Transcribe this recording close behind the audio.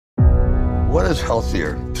What is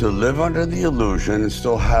healthier? To live under the illusion and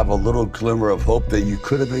still have a little glimmer of hope that you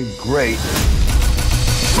could have been great,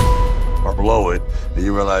 or blow it and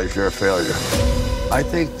you realize you're a failure. I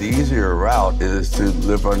think the easier route is to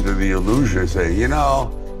live under the illusion and say, you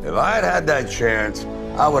know, if I had had that chance,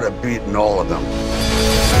 I would have beaten all of them.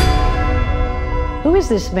 Who is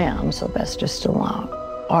this man, Sylvester Stallone?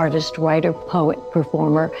 Artist, writer, poet,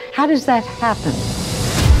 performer. How does that happen?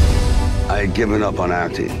 I had given up on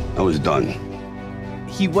acting. I was done.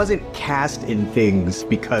 He wasn't cast in things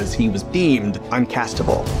because he was deemed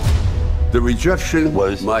uncastable. The rejection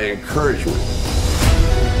was my encouragement.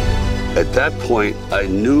 At that point, I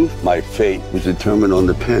knew my fate was determined on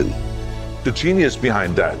the pen. The genius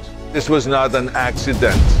behind that. This was not an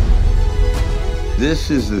accident. This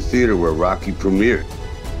is the theater where Rocky premiered.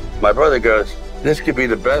 My brother goes, this could be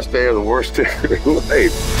the best day or the worst day of your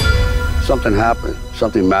life. Something happened,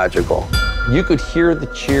 something magical. You could hear the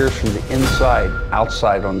cheers from the inside,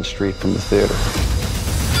 outside on the street from the theater.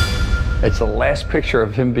 It's the last picture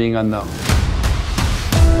of him being unknown.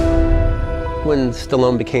 When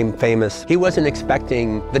Stallone became famous, he wasn't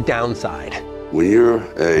expecting the downside. When you're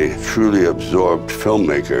a truly absorbed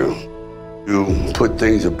filmmaker, you put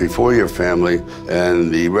things before your family,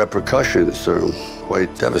 and the repercussions are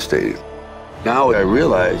quite devastating. Now I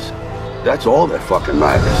realize that's all that fucking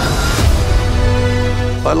matters.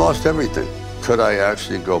 I lost everything. Could I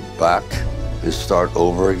actually go back and start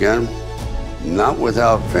over again? Not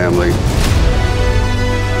without family,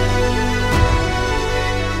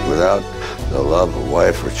 without the love of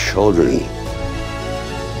wife or children.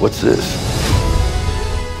 What's this?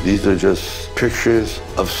 These are just pictures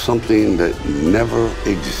of something that never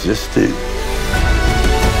existed.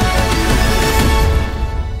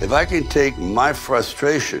 If I can take my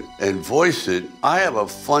frustration and voice it, I have a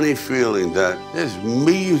funny feeling that there's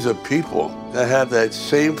millions of people that have that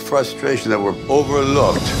same frustration that were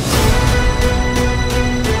overlooked.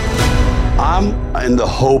 I'm in the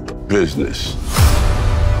hope business.